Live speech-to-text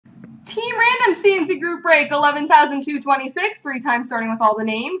Team random C&C group break 11,226. 3 times starting with all the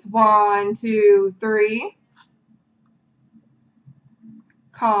names. 1, 2, 3.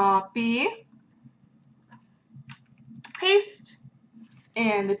 Copy. Paste.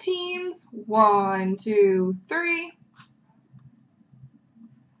 And the teams. 1, 2, 3.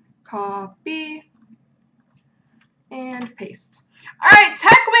 Copy. And paste. Alright,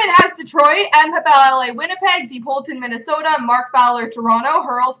 Techwin has Detroit, M. Papel, LA, Winnipeg, D. Polton, Minnesota, Mark Fowler, Toronto,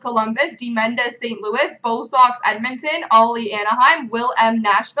 Hurls, Columbus, D. Mendez, St. Louis, Bo Sox, Edmonton, Ollie, Anaheim, Will M.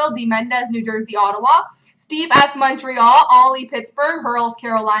 Nashville, D. Mendez, New Jersey, Ottawa, Steve F. Montreal, Ollie, Pittsburgh, Hurls,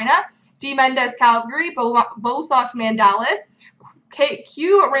 Carolina, D. Mendez, Calgary, Bo Sox, Dallas,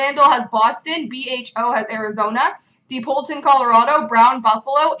 Q. Randall has Boston, BHO has Arizona, D. Polton, Colorado, Brown,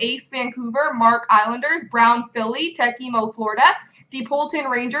 Buffalo, Ace, Vancouver, Mark, Islanders, Brown, Philly, Techimo, Florida, D. Polton,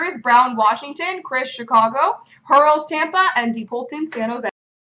 Rangers, Brown, Washington, Chris, Chicago, Hurls, Tampa, and D. Polton, San Jose.